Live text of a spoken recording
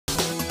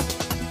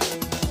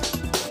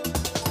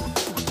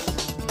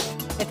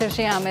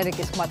ეთერში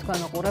ამერიკის ხმა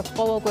თქვენ უყურებთ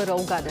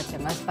ყოველკვირეულ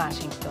გადაცემას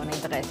ვაშინგტონი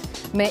დღეს.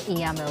 მე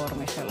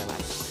მეორ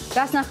ვარ.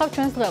 რას ნახავთ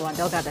ჩვენს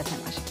დღევანდელ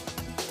გადაცემაში?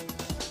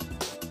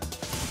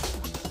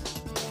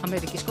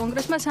 ამერიკის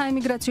კონგრესმა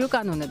საემიგრაციო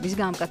კანონების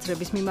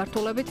გამკაცრების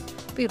მიმართულებით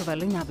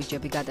პირველი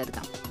ნაბიჯები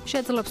გადადგა.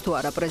 შეძლებს თუ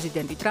არა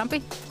პრეზიდენტი ტრამპი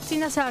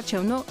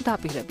წინასაარჩევნო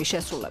დაპირების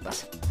შესრულებას.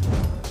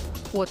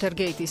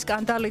 უოთერგეითის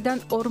სკანდალიდან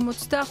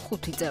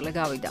 45 წელი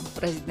გავიდა.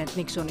 პრეზიდენტ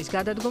ნიქსონის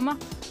გადადგომა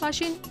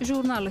მაშინ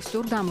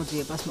ჟურნალისტურ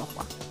გამოძიებას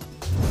მოჰყვა.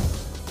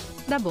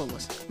 და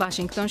ბოლოს,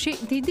 ვაშინგტონში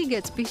დიდი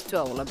გეტსბის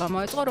წვეულება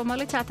მოეწყო,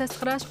 რომელიც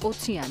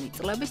 1920-იანი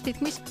წლების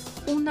თითქმის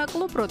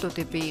უნაკლო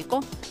პროტოტიპი იყო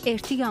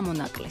ერთი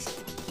გამონაკლისი.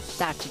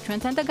 დარჩი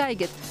ჩვენთან და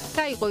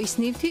გაიგო ის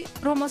ნივთი,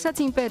 რომელსაც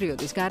იმ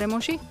პერიოდის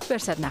გარემოში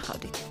ვერსად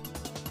ნახავდით.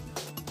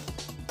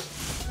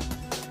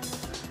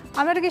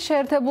 ამერიკის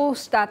შეერთებულ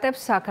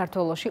შტატებს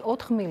საქართველოში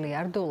 $4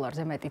 მილიარდ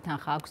მეტი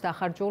თანხა აქვს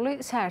დახარჯული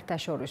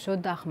საერთაშორისო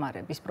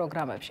დახმარების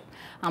პროგრამებში.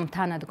 ამ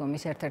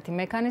თანადგომის ერთ-ერთი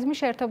მექანიზმი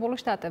შეერთებული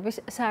შტატების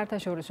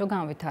საერთაშორისო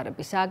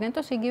განვითარების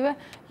სააგენტოს, იგივე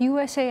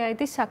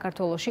USAID-ის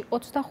საქართველოში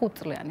 25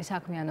 წლიანი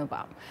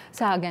საქმიანობაა.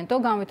 სააგენტო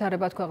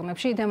განვითარებად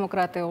ქვეყნებში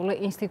დემოკრატიული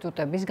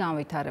ინსტიტუტების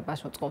განვითარებას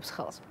უწყობს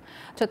ხელს.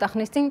 ცოტა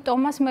ხნის წინ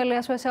ტომას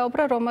მელიას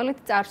ვესაუბრა, რომელიც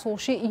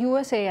წარსულში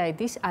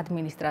USAID-ის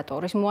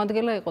ადმინისტრატორის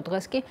მოადგილე იყო,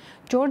 დღეს კი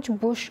ჯორჯ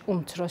ბუშ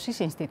უმცროსის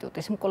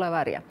ინსტიტუტის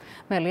მკვლევარია.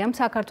 მელიამ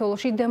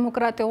საქართველოში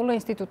დემოკრატიული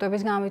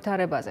ინსტიტუტების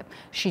განვითარებაზე,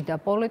 შიდა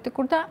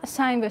პოლიტიკურ და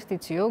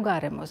საინვესტიციო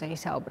გარემოზე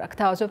ისაუბრა.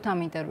 გთავაზობთ ამ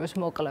ინტერვიუს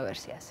მოკლე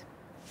ვერსიას.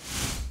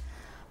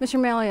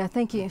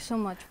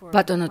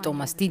 ბატონო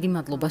ტომას, დიდი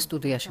მადლობა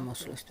სტუდიაში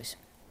მოსვლისთვის.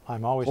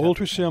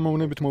 ყოველთვის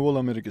სიამოვნებით მოვალ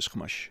ამერიკის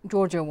ხმაში.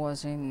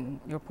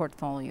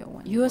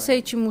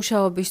 USAID-ში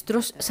მუშაობის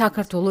დროს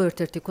საქართველოს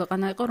ერთ-ერთი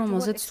ქვეყანა იყო,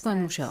 რომელზეც თქვენ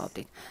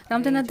მუშაობდით.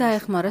 რამდენად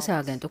დაეხმარა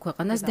სააგენტო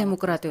ქვეყანას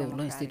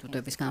დემოკრატიული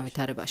ინსტიტუტების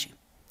განვითარებაში?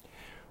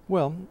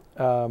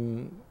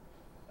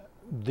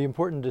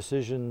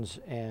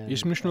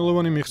 ის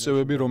მნიშვნელოვანი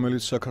მიღწევები,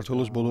 რომელიც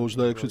საქართველოს ბოლო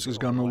 26 წლის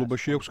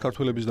განმავლობაში აქვს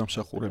ქართველების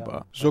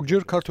დამსახურებაა.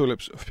 ზოგჯერ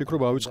ქართველებს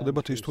ვფიქრობ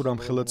ავიწყდებათ ის თუ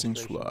რამხელა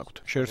წინსვლა აქვთ.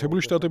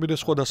 შეერთებული შტატები და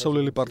სხვა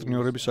დასავლელი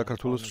პარტნიორები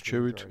საქართველოს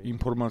რჩევით,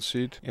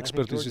 ინფორმაციით,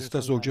 ექსპერტიზით და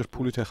ზოგჯერ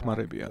ფულით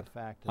ეხმარებიან.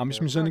 ამის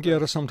მიზანი კი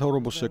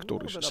არასამთავრობო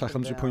სექტორის,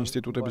 სახელმწიფო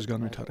ინსტიტუტების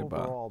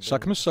განვითარებაა.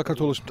 საქმეს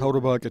საქართველოს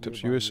მთავრობა აკეთებს,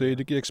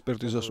 USAID კი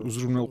ექსპერტიზას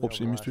უზრუნველყოფს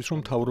იმისთვის, რომ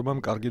მთავრობამ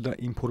კარგი და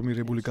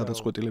ინფორმირებული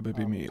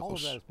გადაწყვეტილებები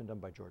მიიღოს.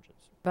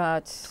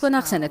 თქვენ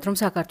ახსენეთ, რომ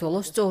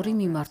საქართველოს სწორი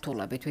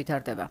მიმართულებით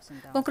ვითარდება.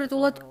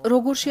 კონკრეტულად,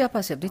 როგორ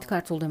შეაფასებდით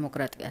ქართულ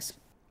დემოკრატიას?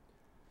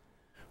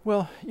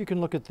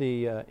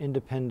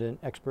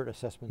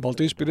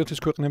 ბალტიისპირეთის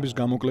ქვეყნების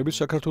გამოკლებით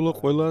საქართველოს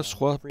ყველა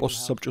სხვა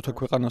პოსტსაბჭოთა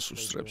ქვეყანას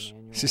უსწრებს.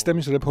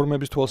 სისტემის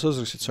რეფორმების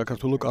თვალსაზრისით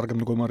საქართველოს კარგ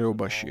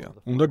მდგომარეობაშია.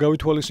 უნდა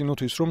გავითვალისწინოთ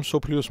ის, რომ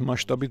მსოფლიოს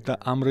მასშტაბით და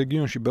ამ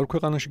რეგიონში ბევრ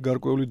ქვეყანაში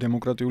გარკვეული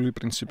დემოკრატიული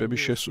პრინციპები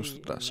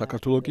შესუსტდა.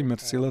 საქართველოს კი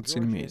მეტწილად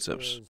წინ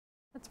მიიწევს.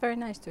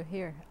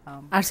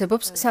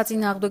 არსებობს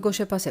საწინააღმდეგო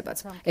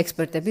შეფასებაც.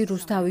 ექსპერტები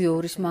რუსთავი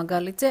ორის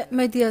მაგალითზე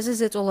მედიაზე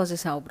ზეწოლაზე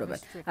საუბრობენ.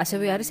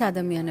 ასევე არის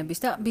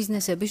ადამიანების და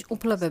ბიზნესების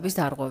უფლებების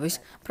დარღვევის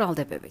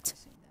ბრალდებებიც.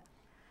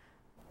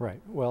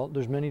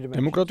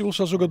 დემოკრატიულ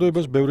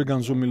საზოგადოებას ბევრი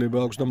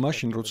განზომილება აქვს და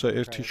მაშინ, როცა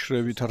ერთი შრე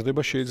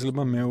ვითარდება,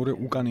 შეიძლება მეორე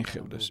უკან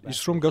იხევდეს. ის,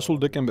 რომ გასულ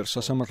დეკემბერს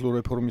სასამართლო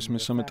რეფორმის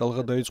მესამე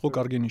ტალღა დაიწყო,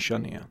 კარგი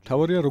ნიშანია.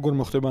 თავარია, როგორ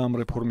მოხდება ამ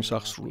რეფორმის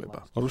აღსრულება.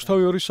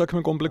 რუსთავი ორის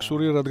საქმე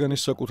კომპლექსურია, რადგან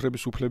ის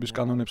საკუთრების უფლების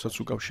კანონებსაც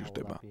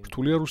უკავშირდება.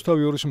 რთულია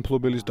რუსთავი ორის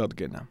მფლობელის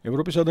დადგენა.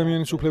 ევროპის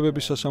ადამიანის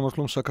უფლებების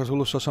სასამართლომ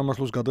საქართველოს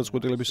სასამართლოს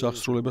გადაწყვეტილების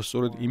აღსრულება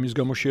სწორედ იმის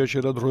გამო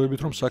შეაჩერა დროებით,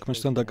 რომ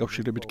საქმესთან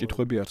დაკავშირებით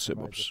კითხვები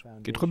არსებობს.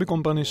 კითხვები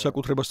კომპანიის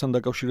საკუთრებასთან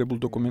დაკავშირებულ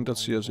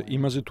დოკუმენტაციაზე,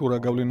 იმაზე თუ რა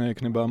გავლენა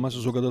ექნება ამას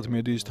ზოგადად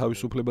მედიის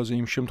თავისუფლებაზე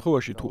იმ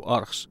შემთხვევაში თუ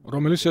არხს,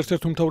 რომელიც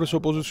ერთ-ერთ უმთავრეს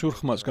ოპოზიციურ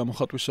ხმას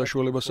გამოხატვის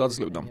საშუალებას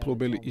აძლევდა,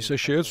 მფლობელი ისე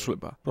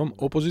შეეცვლება, რომ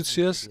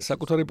ოპოზიციას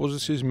საკუთარი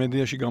პოზიციის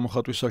მედიაში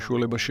გამოხატვის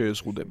საშუალება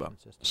შეეზღუდება.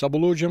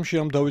 საბოლოო ჯამში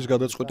ამ დავის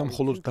გადაწყვეტა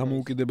მხოლოდ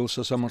დამოუკიდებელ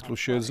სასამართლოს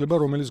შეეძლება,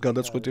 რომელიც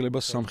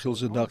გადაწყვეტილებას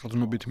სამხილზე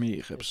დაყრდნობით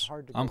მიიღებს.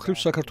 ამ მხრივ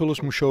საქართველოს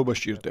მუშაობა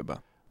სჭირდება.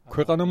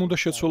 ქვეყანამ უნდა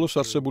შეცვალოს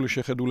არსებული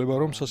შეხედულება,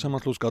 რომ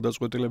სასამართლოს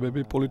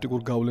გადაწყვეტილებები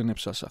პოლიტიკურ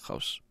გავლენებს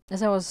ასახავს.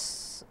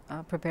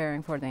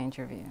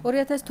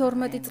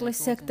 2012 წლის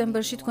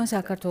სექტემბერში თქვენ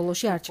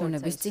საქართველოში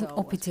არჩევნების წინ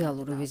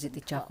ოფიციალური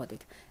ვიზიტით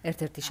ჩახვედით.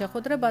 ერთ-ერთი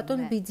შეხვედრა ბატონ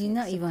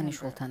ბიძინა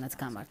ივანიშვილთანაც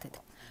გამართეთ.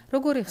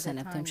 როგორ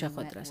იხსენებთ იმ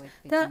შეხვედრას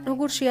და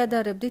როგორ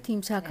შეადარებდით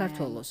იმ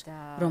საქართველოს,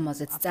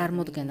 რომელზეც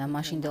წარმოდგენა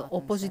მაშინდელ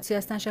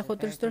ოპოზიციასთან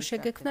შეხვედრის დროს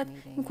შეგექმნათ,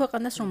 იმ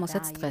ქვეყანას,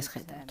 რომელსაც დღეს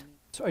ხედავთ?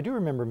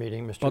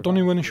 ბატონ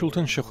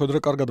ივანიშვილთან შეხვედრა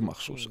კარგად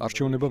მახსოვს.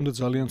 არჩევნებამდე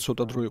ძალიან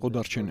ცოტა დრო იყო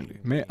დარჩენილი.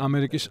 მე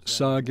ამერიკის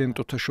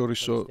სააგენტოთა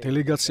შორისო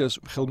დელეგაციას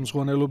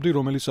ხელმძღვანელობდი,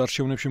 რომელიც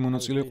არჩევნებში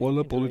მონაწილე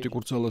ყველა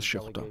პოლიტიკურ ძალას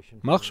შეხვდა.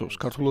 მახსოვს,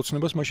 ქართულ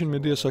ოცნებას მაშინ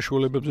მედია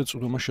საშუალებებზე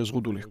წვდომა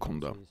შეზღუდული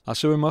ჰქონდა.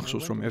 ასევე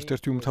მახსოვს, რომ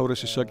ერთ-ერთი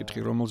უმთავრესი საკითხი,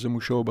 რომელზე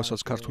მუშაობასაც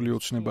ქართული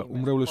ოცნება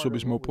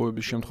უმრავლესობის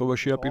მოპოვების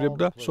შემთხვევაში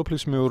აპირებდა,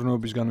 სოფლის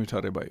მეურნეობის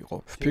განვითარება იყო.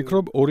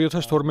 ვფიქრობ,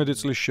 2012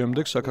 წლის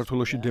შემდეგ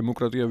საქართველოში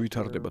დემოკრატია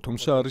ვითარდება,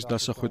 თუმცა არის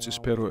დასახვეწი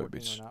სფეროები.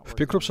 კანონებიც.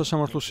 ვფიქრობ,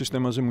 სასამართლო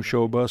სისტემაზე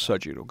მუშაობაა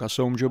საჭირო,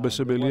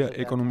 გასაუმჯობესებელია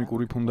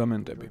ეკონომიკური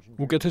ფუნდამენტები.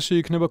 უკეთესი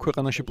იქნება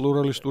ქვეყანაში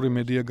პლურალისტური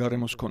მედია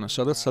გარემოს ქონა,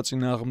 სადაც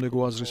საწინააღმდეგო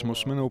აზრის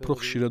მოსმენა უფრო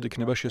ხშირად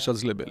იქნება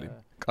შესაძლებელი.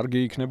 კარგი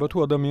იქნება თუ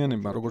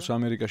ადამიანებმა, როგორც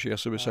ამერიკაში,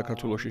 ასევე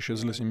საქართველოში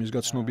შეძლეს იმის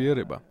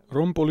გაცნობიერება,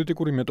 რომ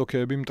პოლიტიკური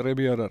მეტოქეები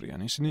მტრები არ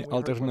არიან, ისინი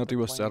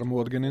ალტერნატივას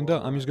წარმოადგენენ და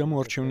ამის გამო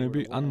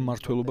არჩევნები ან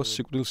მმართველობა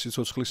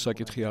სიკვდილსიცოცხლის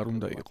საკითხი არ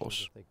უნდა იყოს.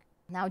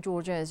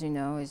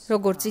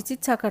 როგორც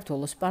იცით,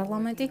 საქართველოს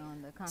პარლამენტი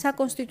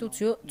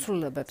საკონსტიტუციო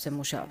ცვლილებებზე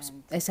მუშაობს.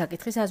 ეს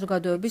საკითხი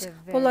საზოგადოების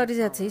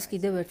პოლარიზაციის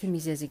კიდევ ერთი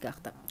მიზეზი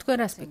გახდა. თქვენ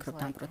რას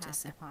ფიქრობთ ამ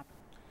პროცესზე?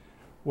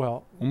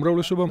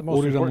 უმრავლესობამ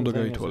ორი რამ უნდა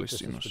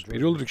გაითვალისწინოს.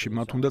 პირველ რიგში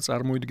მათ უნდა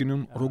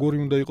წარმოიდგინონ, როგორი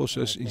უნდა იყოს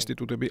ეს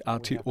ინსტიტუტები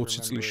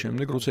 10-20 წლის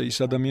შემდეგ, როცა ის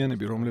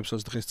ადამიანები,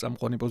 რომლებსაც დღეს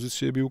წამყვანი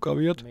პოზიციები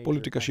უკავიათ,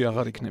 პოლიტიკაში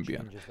აღარ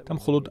იქნებიან და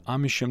მხოლოდ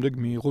ამის შემდეგ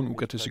მიიღონ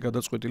უკეთესი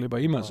გადაწყვეტილება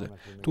იმაზე,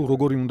 თუ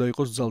როგორი უნდა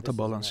იყოს ძალთა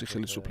ბალანსი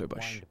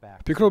ხელისუფლებაში.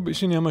 ვფიქრობ,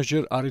 ისინი ამას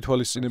ჯერ არ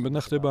ითვალისწინებენ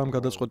და ხდება ამ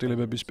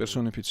გადაწყვეტილებების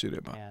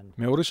პერსონიფიცირება.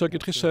 მეორე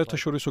საკითხი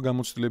საერთაშორისო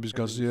გამოცდილების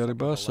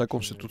გაზიარება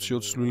საკონსტიტუციო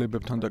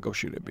ცვლილებებთან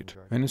დაკავშირებით.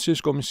 ვენეციის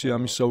კომისია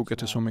ამის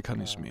საუკეთესო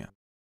მექანიზმია.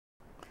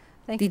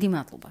 დიდი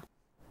მადლობა.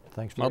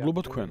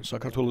 მადლობა თქვენ,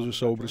 საქართველოს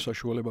საუბრის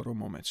საშუალება რომ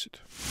მომეცით.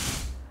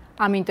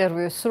 ამ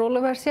ინტერვიუს სრული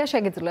ვერსია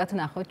შეგიძლიათ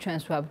ნახოთ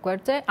ჩვენს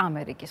ვებგვერდზე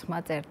ამერიკის ხმა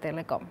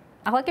წერტელეკომ.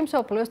 ახლა კი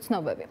მსოფლიოს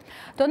ცნობები.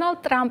 დონალდ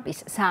ტრამპის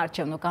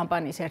საარჩევნო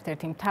კამპანიის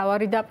ერთ-ერთი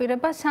მთავარი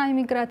დაპირება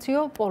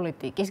საემიგრაციო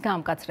პოლიტიკის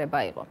გამკაცრება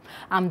იყო.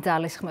 ამ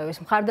ძალისხმევის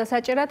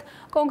მხარდასაჭერად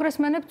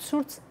კონგრესმენებს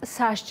სურს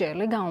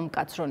სასჯელი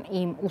გაუმკაცრონ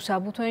იმ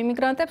უსაბუთო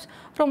იმიგრანტებს,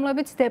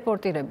 რომლებიც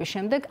დეპორტირების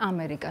შემდეგ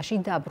ამერიკაში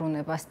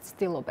დაბრუნებას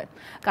ცდილობენ.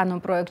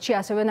 კანონპროექტში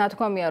ასევე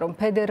ნათქვამია, რომ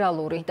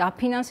ფედერალური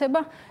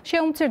დაფინანსება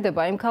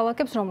შეუმცირდება იმ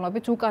ქალაქებს,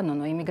 რომლებიც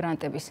უკანონო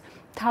იმიგრანტების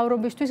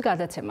თავრობისთვის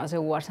გადაცემაზე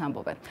უარს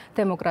ამბობენ.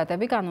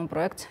 დემოკრატები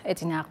კანონპროექტს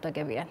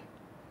ეწინააღმდეგებიან.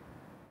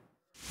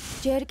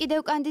 ჯერ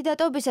კიდევ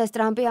კანდიდატობისას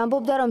ტრამპი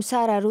ამბობდა, რომ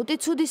სარა რუტი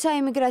ცუდი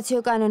საემიგრაციო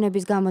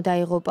კანონების გამო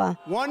დაიღუპა.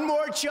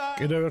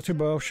 კიდევ ერთი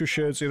ბავშვი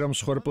შეეწირა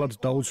მსხვერპლად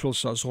დაუცველ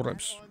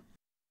საზღვრებს.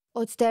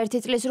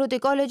 21 წლის რუტი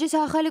კოლეჯის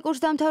ახალი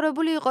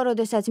კურსდამთავრებული იყო,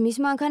 როდესაც მის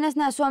მანქანას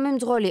ნასვამი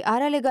მძღოლი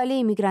არალეგალი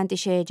იმიგრანტი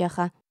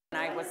შეეჯახა.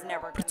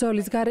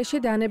 ბრძოლის გარეშე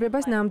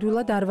დანებებას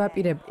ნამდვილად არ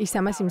ვაპირებ, ის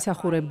ამას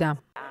იმსახურებდა.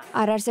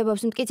 არ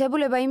არსებობს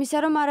მტკიცებულება იმისა,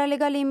 რომ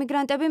არალეგალი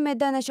იმიგრანტები მეტ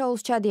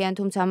დანაშაულს ჩადიან,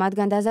 თუმცა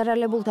მათგან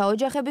დაზარალებულთა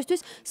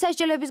ოჯახებისთვის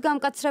სასჯელების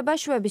გამკაცრება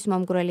შვების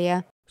მომგვრელია.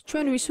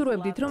 ჩვენ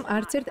ვისურვებდით, რომ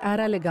არც ერთ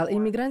არალეგალ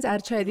იმიგრანტს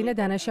არ ჩაედინა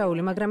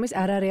დანაშაული, მაგრამ ეს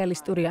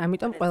არარეალისტურია,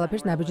 ამიტომ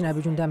ყველაფერს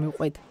ნაბიჯ-ნაბიჯ უნდა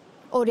მივყვეთ.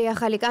 ორი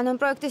ახალი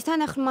კანონპროექტის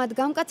თანახმად მათ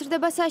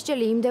გამკაცრდება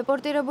სასჯელი იმ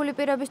დეპორტირებული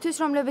პირებისთვის,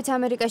 რომლებიც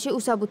ამერიკაში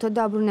უსაბუთოდ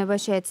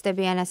დაბრუნებას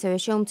შეეცდებიან, ასევე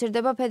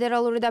შეუმცირდება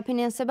ფედერალური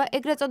დაფინანსება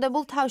ეგრეთ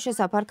წოდებულ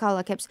თავშესაფარ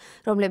ქალაქებს,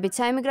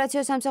 რომლებიც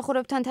საემიგრაციო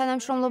სამსახურებთან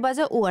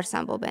თანამშრომლობაზე უარს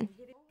ამბობენ.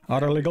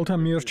 არალეგალთა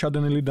მიერ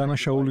ჩადენილი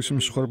დანაშაულის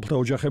მსხვერპლთა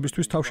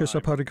ოჯახებისთვის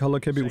თავშესაფარი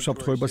ქალაქები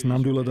უსაფრთხოებას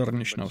ნამდვილად არ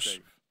ნიშნავს.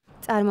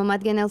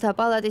 წარმომადგენელთა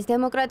პალატის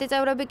დემოკრატი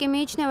წევრები კი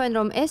მიიჩნევენ,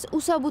 რომ ეს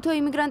უსაბუთო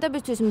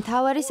იმიგრანტებისთვის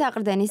მთავარი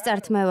საყრდენის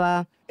წართმევაა.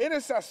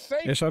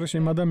 ეს არის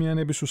იმ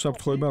ადამიანების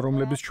უსაფრთხოება,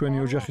 რომლებიც ჩვენი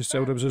ოჯახის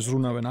წევრებზე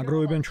ზრუნავენ,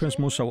 აგროვებენ ჩვენს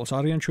მოსავალს,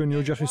 არიან ჩვენი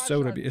ოჯახის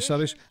წევრები. ეს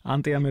არის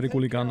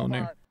ანტიამერიკული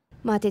კანონი.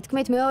 მათი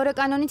თქმით, მეორე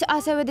კანონიც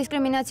ასევე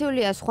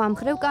დისკრიმინაციულია სხვა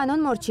მხრივ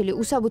კანონმორჩილი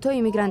უსაბუთო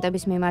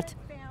იმიგრანტების მიმართ.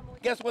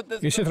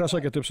 ისეთ რას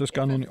აკეთებს ეს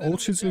კანონი?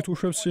 20 წლით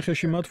უშვებს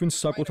ციხეში მათ, ვინც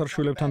საკუთარ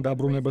შვილებთან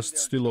დაბრუნებას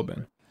ცდილობენ.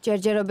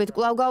 ჯერჯერობით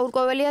კვლავ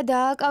გაურკვეველია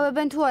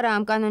დააკავებენ თუ არა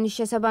ამ კანონის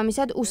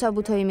შესაბამისად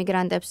უსაბუთო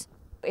იმიგრანტებს.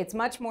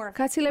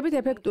 გაცილებით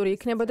ეფექტური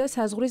იქნებოდა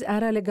საზღვრის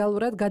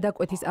არალეგალურად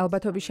გადაკვეთის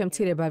ალბათობის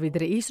შემცირება,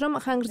 ვიდრე ის, რომ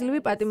ხანგრძლივი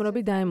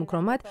პატიმრობით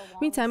დაემუქრო მათ,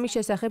 ვინც ამის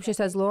შესახებ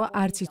შესაძლოა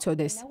არც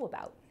იცოდეს.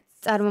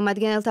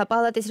 წარმომადგენელთა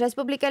პალატის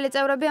რესპუბლიკელი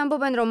წევრები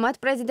ამბობენ, რომ მათ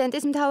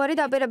პრეზიდენტის მთავარი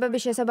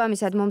დაპირებების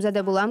შესაბამისად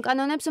მომზადებულ ამ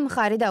კანონებს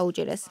მხარი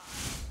დაუჭირეს.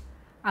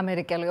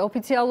 ამერიკელი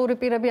ოფიციალური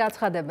პირები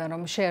აცხადებენ,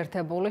 რომ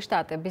შეერთებული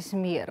შტატების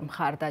მიერ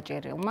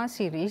მხარდაჭერილმა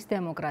სირიის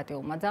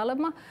დემოკრატიულმა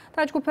ძალებმა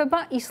დაჯგუფება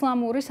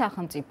ისლამური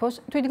სახელმწიფოს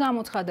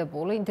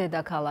თვითგამოცხადებული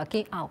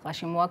დედაქალაქი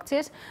ალყაში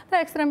მოაქციეს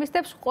და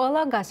ექსტრემისტებს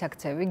ყველა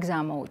გასაქცევი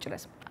გზა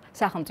მოუჭრეს.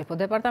 სახელმწიფო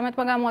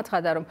დეპარტამენტმა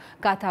გამოაცხადა, რომ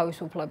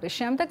გათავისუფლების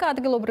შემდეგ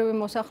ადგილობრივი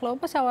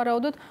მოსახლეობა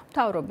სავარაუდოდ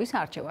მთავრობის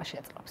არჩევას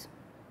შეძლებს.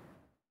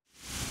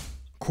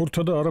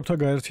 ქურთთა და არაბთა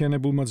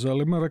გაერთიანებულმა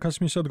ძალებმა რაქას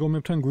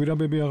მისადგომებთან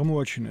გვირაბები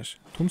აღმოაჩინეს.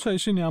 თუმცა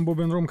ისინი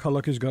ამბობენ, რომ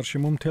ქალაქის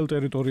გარშემო მთელ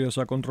ტერიტორიას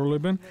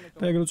აკონტროლებენ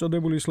და ეგრეთ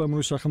წოდებული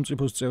ისლამური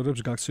სახელმწიფოს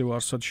წევრებს გაქცევა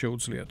არსად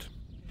შეუძლიათ.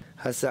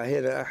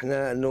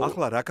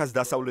 ახლა რაქას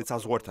დასავლეთ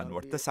საზღვართან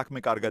ვართ და საქმე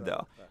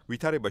კარგადაა.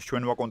 ვითარებას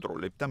ჩვენ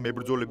ვაკონტროლებთ და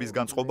მებრძოლების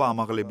განწყობა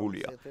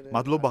ამაღლებულია.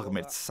 მადლობა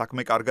ღმერთს,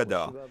 საქმე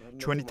კარგადაა.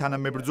 ჩვენი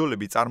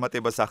თანამებრძოლები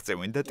წარმატებას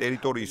აღწევენ და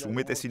ტერიტორიის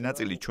უმეტესი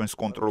ნაწილი ჩვენს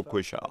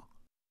კონტროლქვეშაა.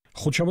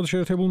 ხუთშაბათ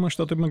შეერთებულმა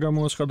შტატებმა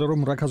გამოაცხადა,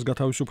 რომ რაქას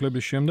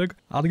გათავისუფლების შემდეგ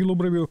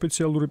ადგილობრივი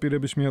ოფიციალური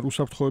პირების მიერ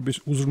უსაფრთხოების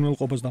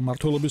უზრუნველყოფას და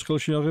მმართველობის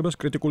ხელში აღებას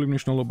კრიტიკული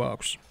მნიშვნელობა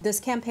აქვს.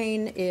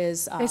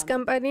 ეს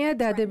კამპანია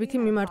დადებითი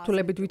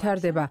მიმართულებით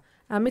ვითარდება.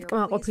 ამით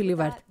კმაყოფილი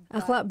ვართ.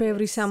 ახლა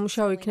ბევრი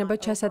სამუშაო იქნება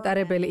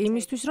ჩასატარებელი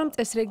იმისთვის, რომ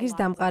წესრიგის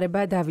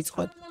დამყარება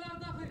დავიწყოთ.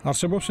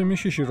 არსებობს იმის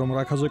შიში, რომ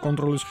რაქაზე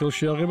კონტროლის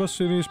ხელში აღებას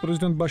სირიის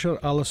პრეზიდენტ ბაშარ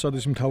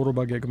ალ-ასადის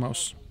მთავრობა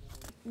გეგმავს.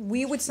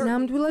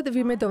 ნამდვილად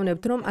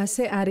ვიმედოვნებთ, რომ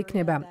ასე არ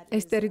იქნება.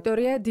 ეს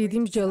ტერიტორია დიდი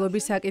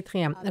მსჯელობის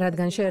საკითხია,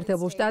 რადგან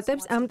შეერთებულ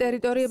შტატებს ამ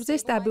ტერიტორიებზე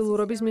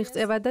სტაბილურობის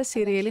მიღწევა და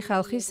სირიელი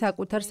ხალხის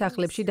საკუთარ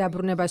სახლებში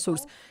დაბრუნება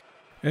სურს.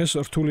 ეს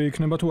რთული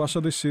იქნება თუ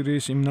ასადი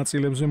სირიის იმ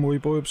ნაწილებზე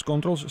მოიპოვებს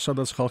კონტროლს,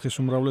 სადაც ხალხის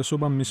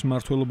უმრავლესობა მის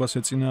მმართველობას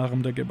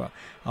ეწინააღმდეგება.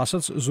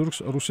 ასაც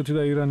ზურგს რუსეთი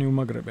და ირანი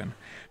უმაგრებენ.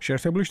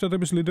 შეერთებული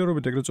შტატების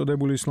ლიდერობით ეგრეთ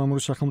წოდებული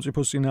ისლამური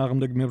სახელმწიფოს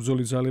წინააღმდეგ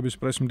მებრძოლი ძალების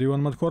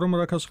პრეს-მდივანმა თქვა, რომ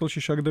რაქას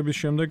ხელში შაგდების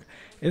შემდეგ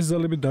ეს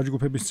ძალები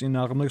დაჯგუფების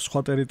წინააღმდეგ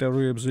სხვა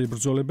ტერიტორიებზე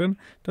იბრძოლებენ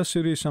და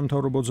სირიის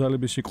სამთავრობო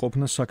ძალების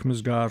იყოფნა საქმეს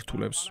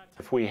გაართულებს.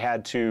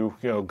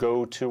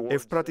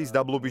 ეფრატის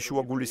დაბლობის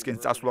შუაგულისკენ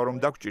წასვლა რომ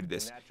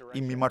დაგვჭირდეს,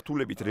 იმ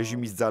მიმართულებით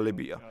რეჟიმის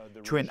ძალებია.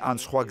 ჩვენ ან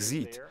სხვა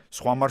გზით,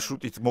 სხვა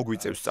მარშრუტით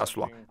მოგვიწევს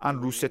წასვლა, ან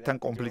რუსეთთან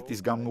კონფლიქტის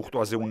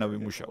გამუხტვაზე უნდა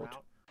ვიმუშაოთ.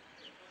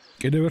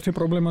 კიდევ ერთი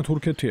პრობლემა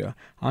თურქეთია.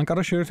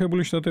 ანკარა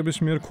შეერთებული შტატების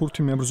მიერ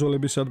ქურთი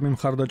მებრძოლებისადმი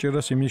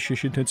მხარდაჭერას იმის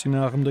შიშით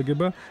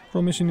ეწინააღმდეგება,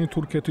 რომ ისინი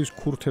თურქეთის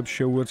ქურთებს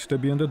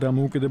შეუერთდებიან და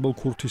დამოუკიდებელ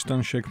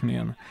ქურთისტანს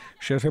შექმნიან.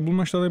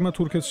 შეერთებულმა შტატებმა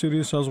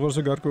თურქეთ-სირიის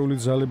საზღვარზე გარკვეული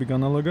ძალები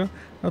განალაგა,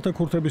 რათა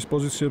ქურთების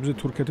პოზიციებზე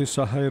თურქეთის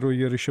საჰაერო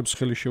იერიშებს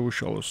ხელი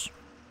შეუშალოს.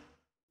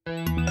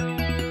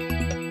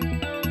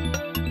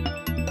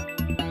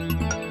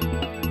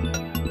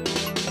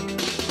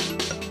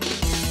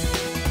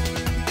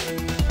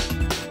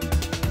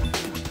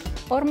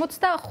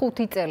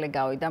 ორმოცდახუთი წელი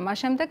გავიდა მას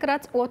შემდეგ,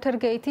 რაც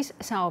უოთერგეითის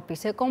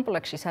საოფისე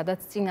კომპლექსში,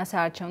 სადაც წინა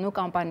საარჩევნო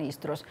კამპანიის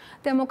დროს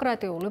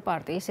დემოკრატიული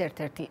პარტიის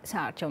ერთ-ერთი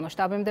საარჩევნო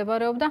შტაბი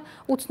მდებარეობდა,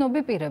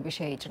 უცნობი პირები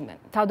შეიჭრნენ.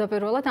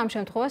 თავდაპირველად ამ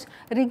შემთხვევას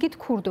რიგით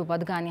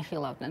ქურდობად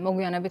განიხილავდნენ.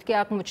 მოგვიანებით კი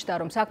აღმოჩნდა,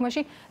 რომ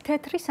საქმეში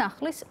თეთრი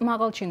სახლის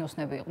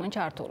მაღალჩინოსნები იყვნენ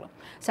ჩართული.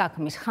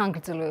 საქმის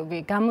ხანგრძლივი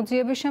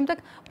გამოძიების შემდეგ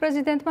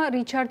პრეზიდენტმა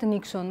რიჩარდ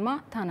ნიქსონმა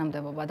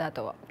თანამდებობა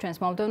დატოვა. ჩვენს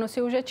მომდევნო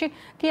სიუჟეტში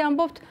კი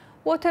ამბობთ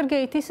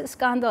უოთერგეითის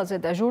სკანდალზე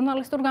და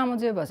ჟურნალისტურ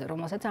გამოძიებაზე,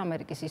 რომელსაც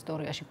ამერიკის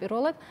ისტორიაში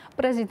პირველად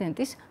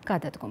პრეზიდენტის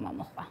გადადგომა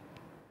მოჰყვა.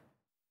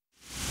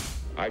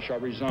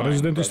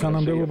 პრეზიდენტის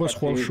თანამდებობას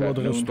ხვალშუა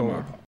დღეს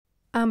ტოვებ.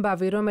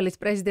 ამბავი, რომელიც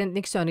პრეზიდენტ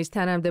ნიქსონის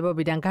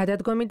თანამდებობიდან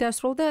გადადგომით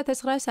დასრულდა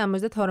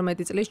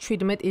 1972 წლის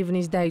 17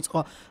 ივნისს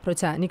დაიწყო,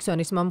 როცა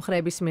ნიქსონის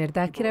მომხრეების მიერ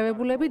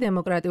დაქირავებულები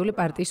დემოკრატიული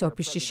პარტიის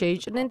ოფისში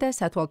შეიჭრნენ და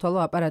სათვალთვალო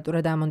აპარატურა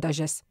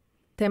დამონტაჟეს.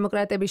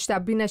 დემოკრატების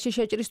შტაბ-ბინაში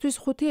შეჭრისთვის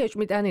 5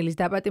 ეჭვმიტანილის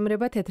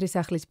დაპატიმრება თეთრი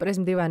სახლის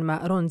პრეს-მდივანმა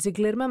რონ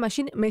ზიგლერმა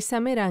მაშინ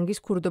მესამე რანგის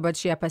ქურდობად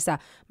შეაფასა,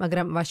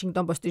 მაგრამ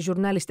ვაშინგტონ პოსტის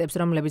ჟურნალისტებს,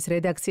 რომლებიც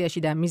რედაქციაში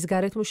და მის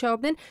გარეთ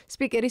მუშაობდნენ,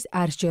 სპიკერის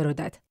არ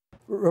სჯეროდათ.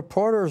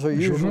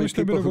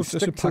 ჟურნალისტები როგორც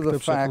წესი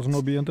ფაქტებს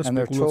ეყრდნობიან და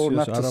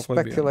სპეკულაციას არ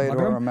აყვებიან,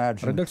 მაგრამ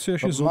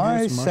რედაქციაში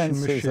ზოგიერთს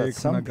მაშინვე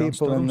შეექმნა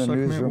განცდა, რომ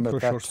საქმე უფრო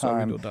შორს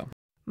წავიდოდა.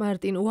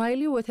 მარტინ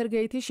უაილი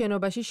უოთერგეითის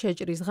შენობაში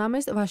შეჭრის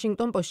ღამეს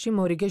ვაშინგტონ პოსტში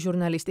მორიგე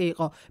ჟურნალისტი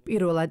იყო.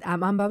 პირველად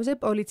ამ ამბავზე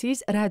პოლიციის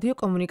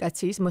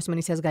რადიოკომუნიკაციის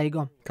მოსმენისას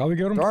გაიგო.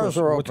 გავიგე რომ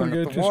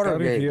უოთერგეითის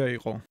კარი ღია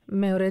იყო.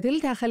 მეორე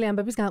დილით ახალი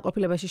ამბების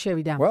განყოფილებაში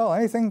შევიდა.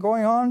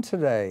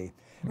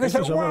 ეს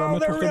ზოგადად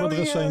მეთქება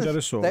დღეს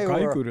საინტერესოა.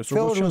 გაიკვირეს,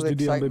 როგორც ჩანს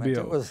დიდი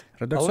ამბებია.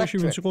 რედაქციაში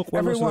ვინც იყო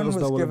ყველას რაღაც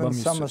დავალება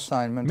მისცეს.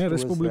 მე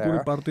რესპუბლიკური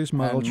პარტიის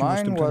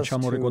მაღალჩინოსნებთან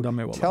ჩამორეკვა და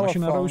მევალა.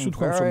 მაშინ არავის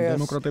უთქვამს, რომ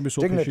დემოკრატების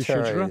ოფისში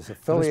შეჭრა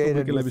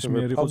რესპუბლიკელების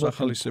მიერ იყო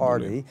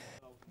წახალისებული.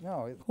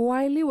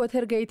 უაილი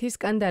უოთერგეითის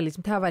სკანდალის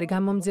მთავარი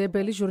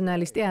გამომძიებელი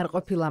ჟურნალისტი არ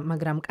ყოფილა,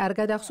 მაგრამ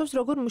კარგად ახსოვს,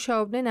 როგორ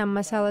მუშაობდნენ ამ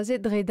მასალაზე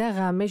დღე და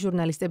ღამე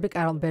ჟურნალისტები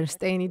კარლ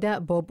ბერნსტეინი და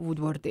ბობ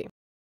ვუდვორდი.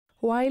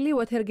 უაილი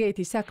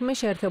უოთერგეითის საქმე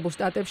შეერთებულ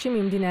შტატებში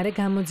მიმდინარე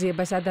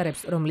გამოძიებას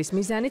ადარებს, რომლის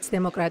მიზანიც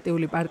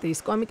დემოკრატიული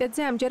პარტიის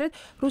კომიტეტზე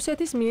ამჯერად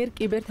რუსეთის მიერ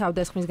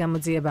კიბერთავდასხმის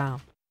გამოძიებაა.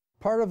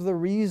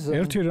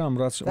 ერთი რამ,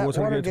 რაც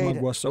უოთერგეითმა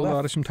გვასწავლა,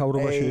 არის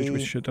მთავრობაში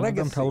ეჭვის შეტანა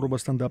და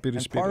მთავრობასთან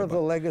დაპირისპირება.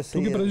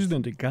 თუკი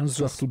პრეზიდენტი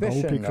განზრახ თუ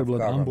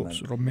დაუფიქრებლად ამბობს,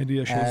 რომ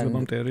მედია შეიძლება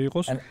მტერი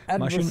იყოს,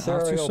 მაშინ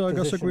არც ისაა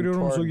გასაკვირი,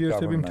 რომ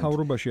ზოგიერთები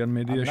მთავრობაში ან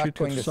მედიაში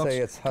თეთრ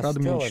სახს რად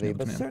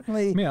მიიჩნევდნენ.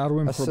 მე არ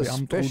ვემხრობი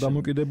ამ ტოლ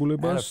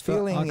დამოკიდებულებას და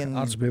აქ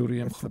არც ბევრი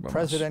ემხრობა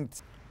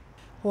მას.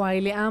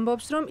 უაილი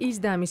ამბობს, რომ ის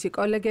და მისი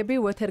კოლეგები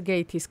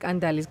უოთერგეითის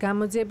სკანდალის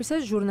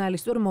გამოძიებისას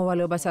ჟურნალისტურ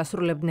მოვალეობას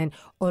ასრულებდნენ.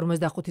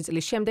 45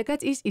 წლის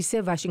შემდეგაც ის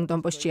ისევ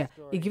ვაშინგტონ პოსტშია,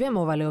 იგივე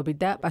მოვალეობით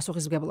და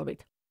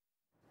პასუხისმგებლობით.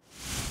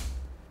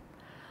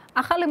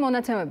 ახალი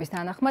მონაცემების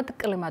თანახმად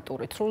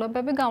კლიმატური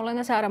ცვლილებები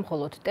გავლენას არა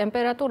მხოლოდ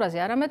ტემპერატურაზე,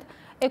 არამედ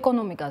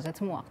ეკონომიკაზეც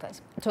მოახდენს.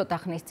 ცოტა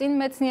ხნის წინ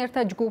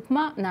მეცნიერთა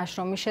ჯგუფმა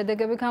ნაშრომის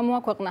შედეგები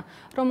გამოაქვეყნა,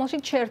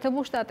 რომელშიც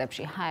შეერთებულ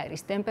შტატებში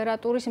ჰაერის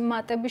ტემპერატურის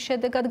მატების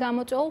შედეგად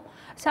გამოწვეულ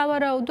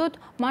სავარაუდოდ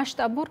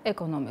მასშტაბურ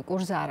ეკონომიკურ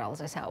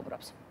ზარალზე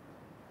საუბრობს.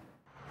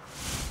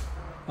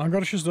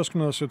 ანგარიშის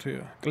დასკვნა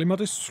ასეთია.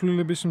 კლიმატის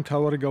ცვლილების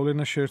მთავარი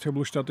გავლენა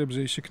შეერთებულ შტატებზე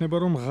ის იქნება,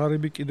 რომ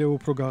ღარიბი კიდევ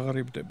უფრო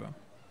გაღარიბდება.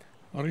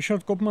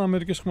 რიშარდ კოპმა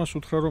ამერიკის ხმას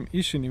უთხრა, რომ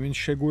ისინი, ვინც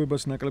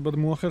შეგუებას ნაკლებად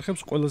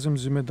მოახერხებს, ყველაზე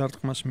მძიმე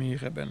დარტყმას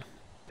მიიღებენ.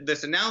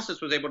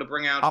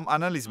 ამ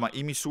ანალიზმა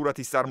იმის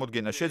სურათის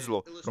წარმოდგენა შეძლო,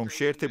 რომ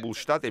შეერთებულ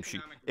შტატებში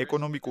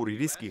ეკონომიკური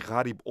რისკი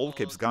ღარიბ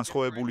ოლქებს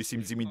განსხვავებული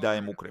სიმძიმით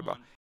დაემუქრება.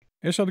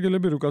 ეს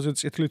ადგილები რუკაზე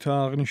წითლითაა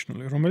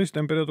აღნიშნული, რომელიც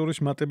ტემპერატურის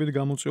მატებით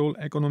გამოწვეულ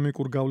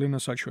ეკონომიკურ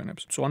გავლენას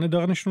აჩვენებს. მწვანედ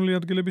აღნიშნული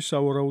ადგილები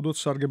სავარაუდოდ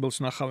სარგებელს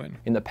ნახავენ.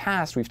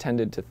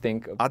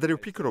 ადრე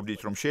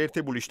ვფიქრობდით, რომ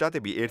შეერთებული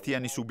შტატები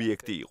ერთიანი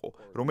სუბიექტი იყო,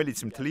 რომელიც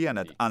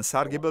მთლიანად ან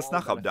სარგებელს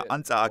ნახავდა,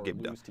 ან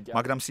წააგებდა,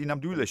 მაგრამ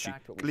სინამდვილეში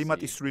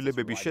კლიმატის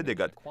ცვლილებების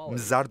შედეგად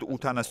მზარდ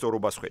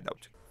უთანასწორობას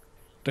ხედავთ.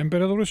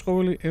 ტემპერატურის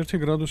ყოველი 1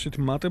 გრადუსით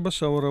მატება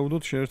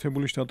სავარაუდოდ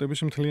შეერთებული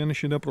შტატების მთლიანი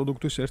შიდა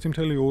პროდუქტის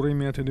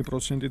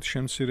 1.2%-ით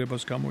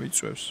შემცირებას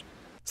გამოიწვევს.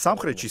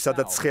 სამხრეთში,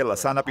 სადაც ცხელა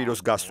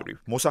სანაპიროს გასწვრივ,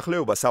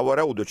 მოსახლეობა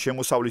სავარაუდოდ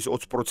შემოსავლის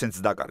 20%-ს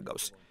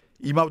დაკარგავს.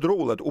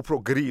 იმავდროულად უფრო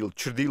გრილ,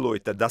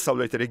 ჩრდილოეთ და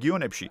დასავლეთ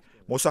რეგიონებში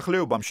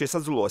მოსახლეობამ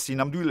შესაძლოა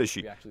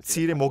სინამდვილეში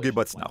მცირე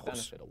მოგებაც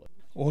ნახოს.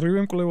 ორივე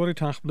მკვლევარი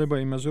თანხმდება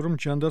იმაზე, რომ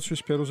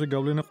ჯანდაცვის სფეროზე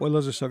გავლენა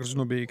ყველაზე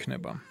საგრძნობი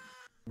იქნება.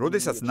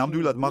 როდესაც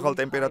ნამდვილად მაღალ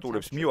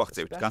ტემპერატურებს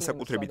მივახცევთ,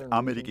 განსაკუთრებით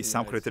ამერიკის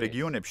სამხრეთ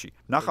რეგიონებში,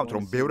 ნახავთ,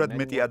 რომ ბევრად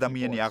მეტი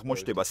ადამიანი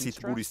აღმოჩნდება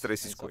სითბური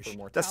სტრესის ქვეშ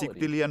და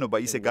სიკვდილიანობა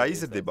ისე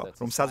გაიზრდება,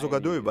 რომ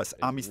საზოგადოებას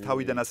ამის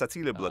თავიდან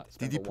ასაცილებლად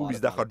დიდი ფულის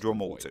დახარჯვა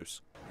მოუწევს.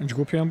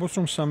 ჯგუფი ამბობს,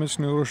 რომ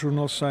სამეცნიერო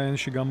ჟურნალ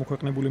Science-ში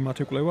გამოქვეყნებული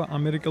მათი კვლევა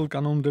ამერიკელ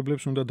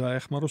კანონმდებლებს უნდა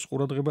დაეხმაროს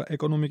ყურადღება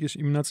ეკონომიკის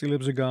იმ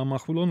ნაწილებზე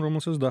გაამახვილონ,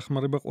 რომელსაც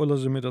დახმარება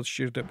ყველაზე მეტად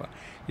სჭირდება.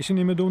 ისინი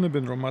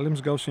იმედოვნებენ, რომ მალე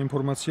მსგავსი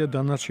ინფორმაცია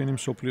დანარჩენი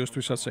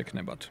მსოფლიოსთვისაც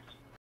ექნებათ.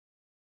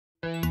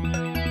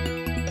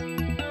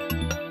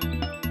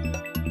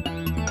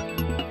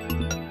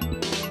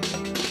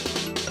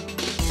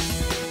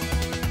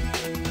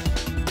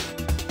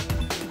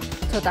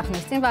 ცოტა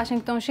ხნის წინ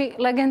ვაშინგტონში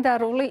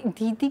ლეგენდარული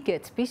დიდი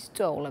გეტსბის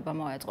წვეულება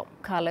მოეწყო.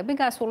 ქალები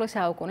გასული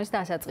საუკუნის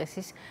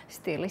დასაწყისის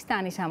სტილის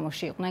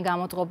ტანისამოსში იყვნენ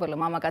გამოწყობილი,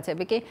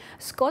 მამაკაცები კი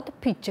სკოტ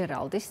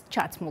ფიცჯერალდის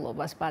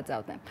ჩაცმულობას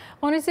ბაძავდნენ.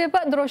 ღონისძიება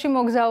დროში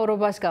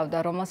მოგზაურობას გავდა,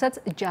 რომელსაც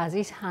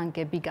ჯაზის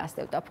ჰანგები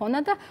გასდევდა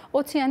ფონად და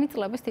 20-იანი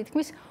წლების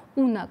თითქმის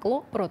უნაკლო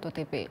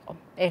პროტოტიპი იყო.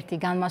 ერთი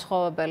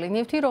განმასხვავებელი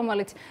ნივთი,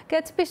 რომელიც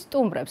გეტსბის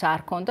სტუმრებს არ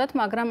ჰქონდათ,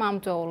 მაგრამ ამ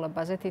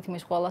წვეულებაზე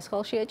თითქმის ყველას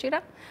ხელში ეჭირა,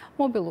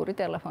 მობილური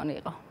ტელეფონი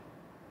იყო.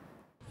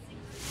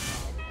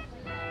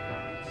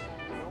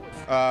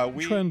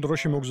 ჩვენ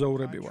დროში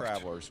მოგზაურები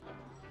ვართ.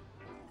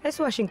 ეს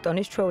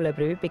ვაშინგტონის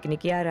ჩვეულებრივი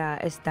პიკნიკი არაა,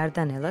 ეს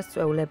დარდანელას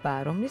წვეულებაა,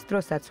 რომლის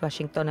დროსაც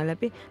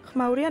ვაშინგტონელები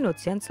ხმაურიან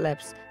 20-იან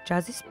წლებს,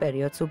 ჯაზის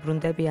პერიოდს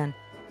უბრუნდებიან.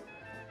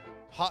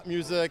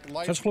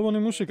 ცეცხლოვანი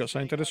მუსიკა,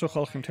 საინტერესო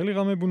ხალხი მთელი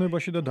ღამე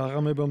ბუნებაში და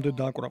დაღამებამდე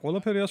დაკვრა.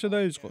 ყველაფერი ასე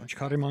დაიწყო.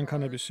 ჩქარი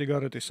მანქანები,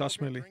 სიგარეტი,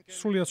 სასმელი,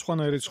 სრულიად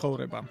სხვანაირი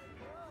ცხოვრება.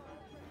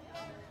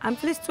 ამ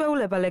წლის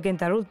წვეულება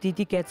ლეგენდარულ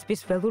დიდი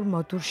გეტსბის ველურ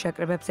მოდურ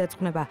შეკრებებს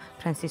ეძღვნება.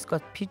 ფრენსის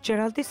სკოტ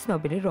ფიცჯერალდის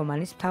ცნობილი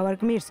რომანის მთავარ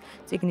გმირს.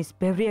 წიგნის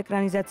ბევრი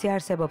ეკრანიზაცია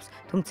არსებობს,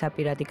 თუმცა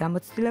პირადი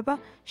გამოცდილება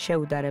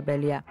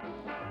შეუდარებელია.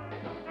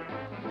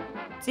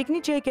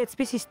 წიგნი ჯეი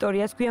გეტსბის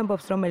ისტორიას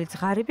გვიამბობს, რომელიც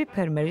ღარიბი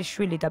ფერმერის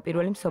შვილი და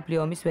პირველი მსოფლიო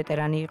ომის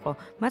ვეტერანი იყო.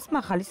 მას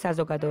მახალი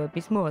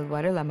საზოგადოების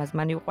მოელვარე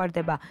ლამაზმანი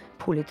უყვარდება.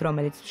 ფულით,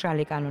 რომელიც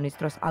მშრალი კანონის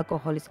დროს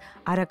ალკოჰოლის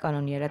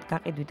არაკანონიერად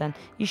გაყიდვიდან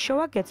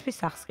იშოვა გეტსბის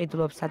სახლს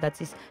ყიდულობს, სადაც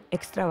ის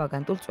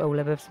ექსტრავაგანტულ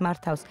წვეულებებს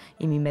მართავს,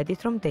 იმ იმედით,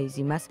 რომ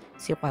დეიზი მას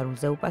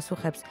სიყვარულზე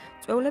უპასუხებს.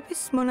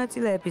 წვეულების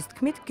მონაწილეების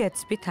თქმით,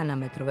 გეტსბი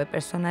თანამედროვე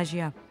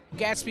პერსონაჟია.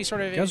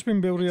 გეტსბიმ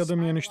ბევრი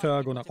ადამიანი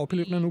შთააგონა,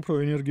 ყოფილიყვნენ უფრო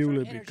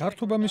ენერგიულები.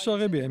 გართობა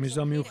მისაღებია იმის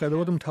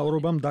მიუხედავად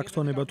მთავრობამ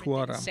დაგთონება თუ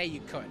არა.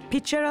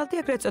 ფიცჯერალდი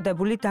ეგრეთ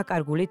წოდებული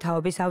დაკარგული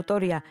თაობის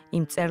ავტორია,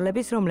 იმ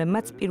წერლების,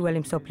 რომლებმაც პირველი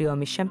მსოფლიო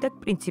ომის შემდეგ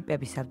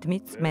პრინციპებისადმი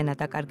წმენა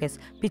დაკარგეს.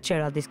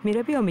 ფიცჯერალდის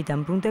გმირები ომიდან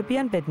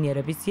ბრუნდებიან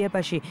ბედნიერების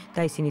ძიებაში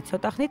და ისინი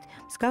ცოტა ხნით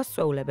მსგავს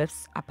წვეულებებს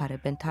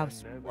აფარებენ თავს.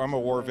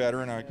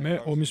 მე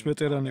ომის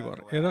ვეტერანი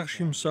ვარ.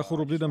 ერაყში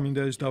მსახურობდი და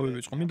მინდა ეს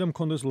დავივიწყო. მინდა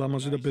მქონდეს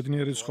ლამაზი და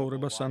ბედნიერი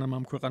ცხოვრება, სანამ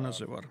ამ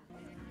ქვეყანაზე ვარ.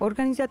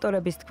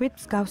 ორგანიზატორების თქმით,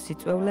 მსგავსი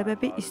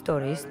წვეულებები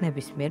ისტორიის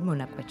ნებისმიერ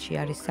მონაკვეთში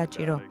არის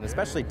საჭირო.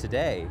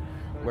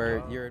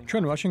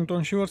 ჩვენ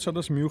ვაშინგტონში ვართ,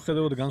 სადაც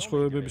მიუხედავად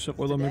განსხვავებებისა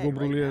ყველა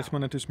მეგობრულია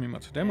ერთმანეთის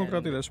მიმართ.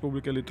 დემოკრატი,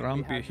 რესპუბლიკელი,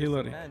 ტრამპი,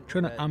 ჰილარი,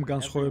 ჩვენ ამ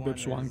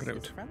განსხვავებებს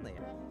ვანგრევთ.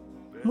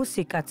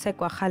 მუსიკა,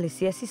 ცეკვა,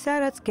 ხალისი ეს ისაა,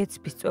 რაც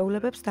გეტსბის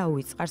წვეულებებს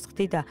დაუვიწყარს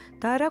ხდიდა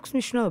და არ აქვს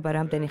მნიშვნელობა,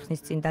 რამდენი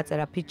ხნის წინ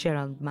დაწერა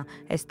ფიცჯერალდმა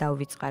ეს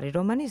დაუვიწყარი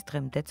რომანის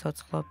დღემდე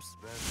ცოცხლობს.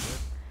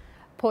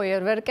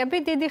 ფოიერვერკები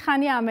დიდი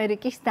ხანი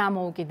ამერიკის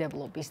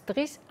დამოუკიდებლობის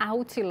დღის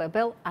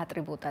აუცილებელ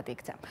ატრიბუტად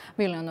იქცა.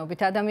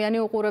 მილიონობით ადამიანი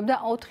უყურებდა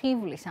 4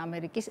 ივლისს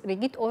ამერიკის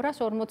რიგით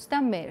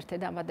 251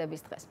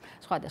 დაბადების დღეს.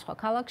 სხვადასხვა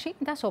ქალაქში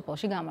და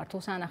სოფელში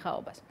გამართულ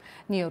სანახაობას.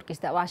 ნიუ-იორკის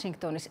და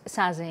ვაშინგტონის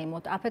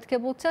საზეიმოდ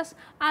აფეთქებულ წელს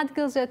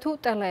ადგილზე თუ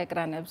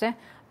ტელეეკრანებზე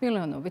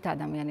მილიონობით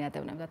ადამიანი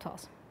ადევნებდა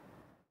თვალს.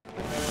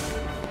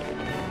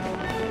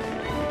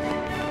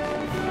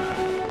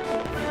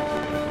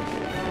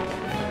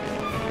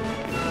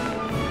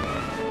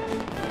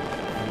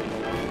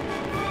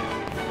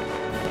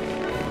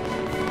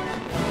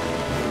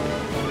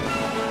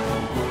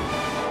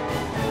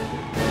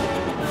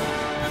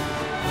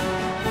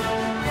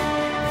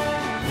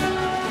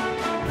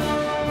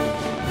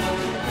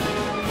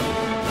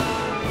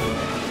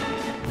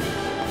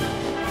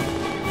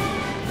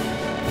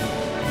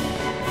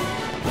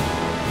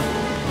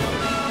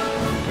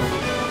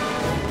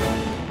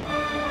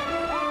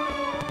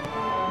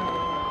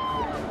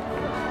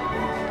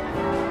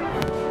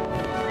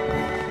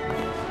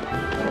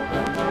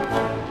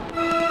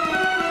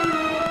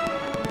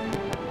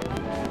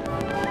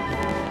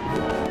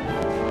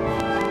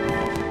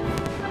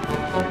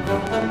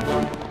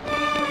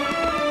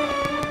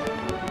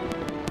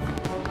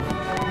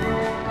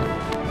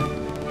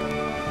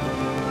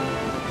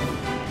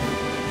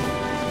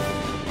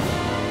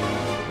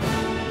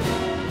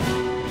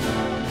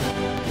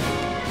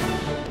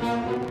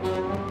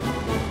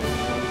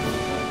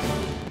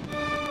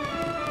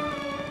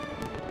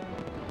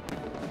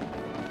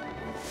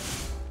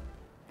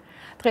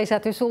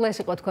 დღეისათვის სულ ეს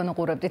იყო თქვენ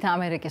უყურებდით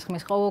ამერიკის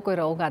ხმის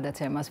ყოველკვირეულ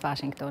გადაცემას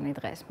ვაშინგტონი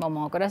დღეს.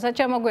 მომავალ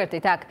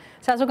შემოგვერთით აქ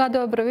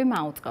საზოგადოებრივი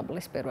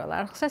მაუწყებლის პირველ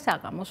არხზე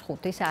საღამოს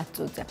 5:10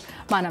 წუთზე.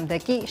 მანამდე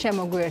კი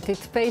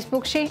შემოგვერთით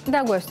Facebook-ში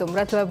და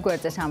გვესტუმრათ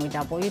ვებგვერდზე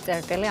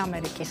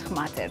www.amerikis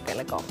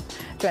xma.com.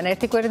 ჩვენ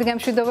ერთი კვირით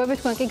გემშვიდობებით,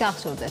 თქვენ კი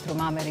გახსოვდეთ, რომ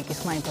ამერიკის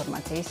ხმა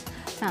ინფორმაციის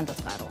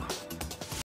სანდოწყაროა.